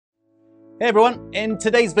Hey everyone, in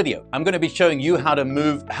today's video, I'm going to be showing you how to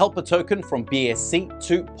move helper token from BSC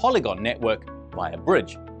to Polygon Network via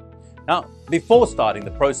bridge. Now, before starting the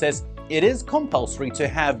process, it is compulsory to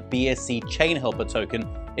have BSC chain helper token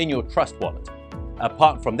in your Trust wallet.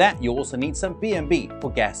 Apart from that, you also need some BNB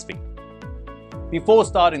for gas fee. Before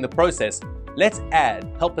starting the process, let's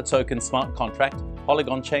add helper token smart contract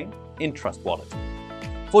Polygon chain in Trust wallet.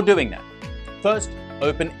 For doing that, first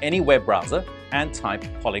open any web browser and type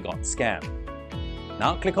Polygon scan.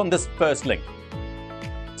 Now click on this first link.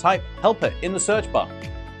 Type helper in the search bar.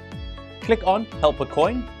 Click on helper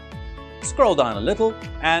coin, scroll down a little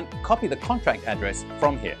and copy the contract address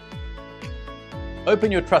from here.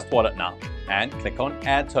 Open your Trust wallet now and click on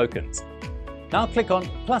add tokens. Now click on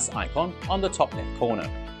plus icon on the top left corner.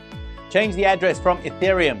 Change the address from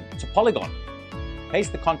Ethereum to Polygon.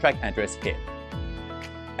 Paste the contract address here.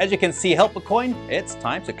 As you can see helper coin, it's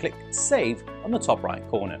time to click save on the top right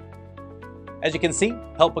corner. As you can see,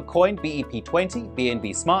 helper coin BEP20,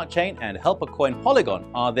 BNB Smart Chain and helper coin Polygon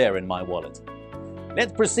are there in my wallet.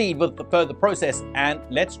 Let's proceed with the further process and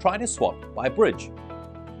let's try to swap by bridge.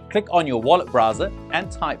 Click on your wallet browser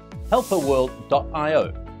and type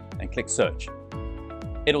helperworld.io and click search.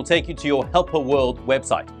 It'll take you to your Helper World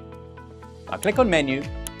website. Now click on menu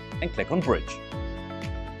and click on bridge.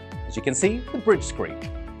 As you can see, the bridge screen.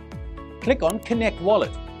 Click on Connect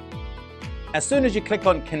Wallet. As soon as you click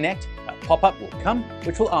on Connect, a pop-up will come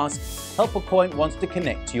which will ask Helper Coin wants to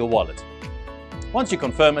connect to your wallet. Once you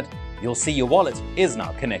confirm it, you'll see your wallet is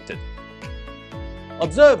now connected.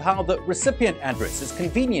 Observe how the recipient address is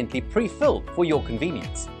conveniently pre-filled for your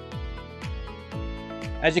convenience.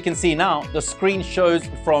 As you can see now, the screen shows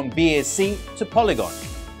from BSC to Polygon.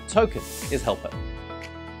 Token is helper.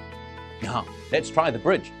 Now, let's try the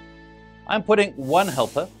bridge. I'm putting one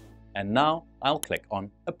helper and now I'll click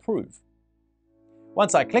on Approve.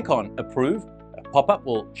 Once I click on Approve, a pop-up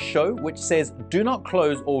will show which says do not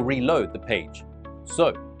close or reload the page.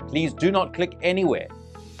 So please do not click anywhere.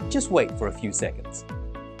 Just wait for a few seconds.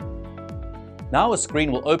 Now a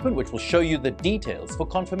screen will open which will show you the details for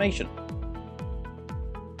confirmation.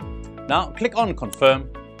 Now click on Confirm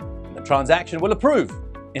and the transaction will approve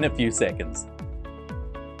in a few seconds.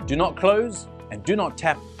 Do not close and do not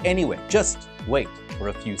tap anywhere. Just wait for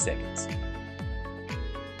a few seconds.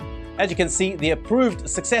 As you can see, the approved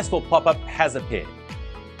successful pop-up has appeared.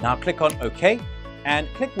 Now click on OK and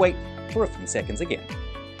click Wait for a few seconds again.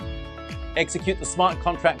 Execute the smart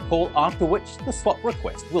contract call, after which the swap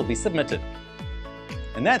request will be submitted.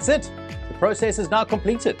 And that's it. The process is now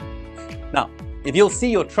completed. Now, if you'll see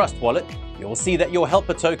your Trust wallet, you'll see that your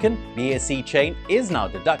helper token, BSC chain, is now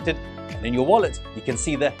deducted, and in your wallet, you can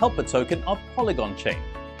see the helper token of Polygon chain.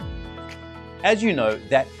 As you know,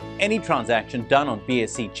 that any transaction done on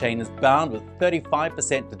BSC chain is bound with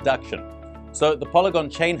 35% deduction. So the Polygon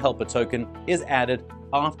chain helper token is added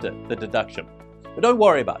after the deduction. But don't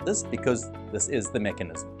worry about this because this is the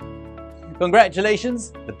mechanism.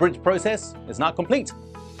 Congratulations, the bridge process is now complete.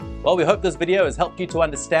 Well, we hope this video has helped you to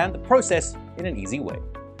understand the process in an easy way.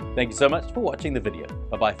 Thank you so much for watching the video.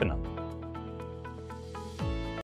 Bye-bye for now.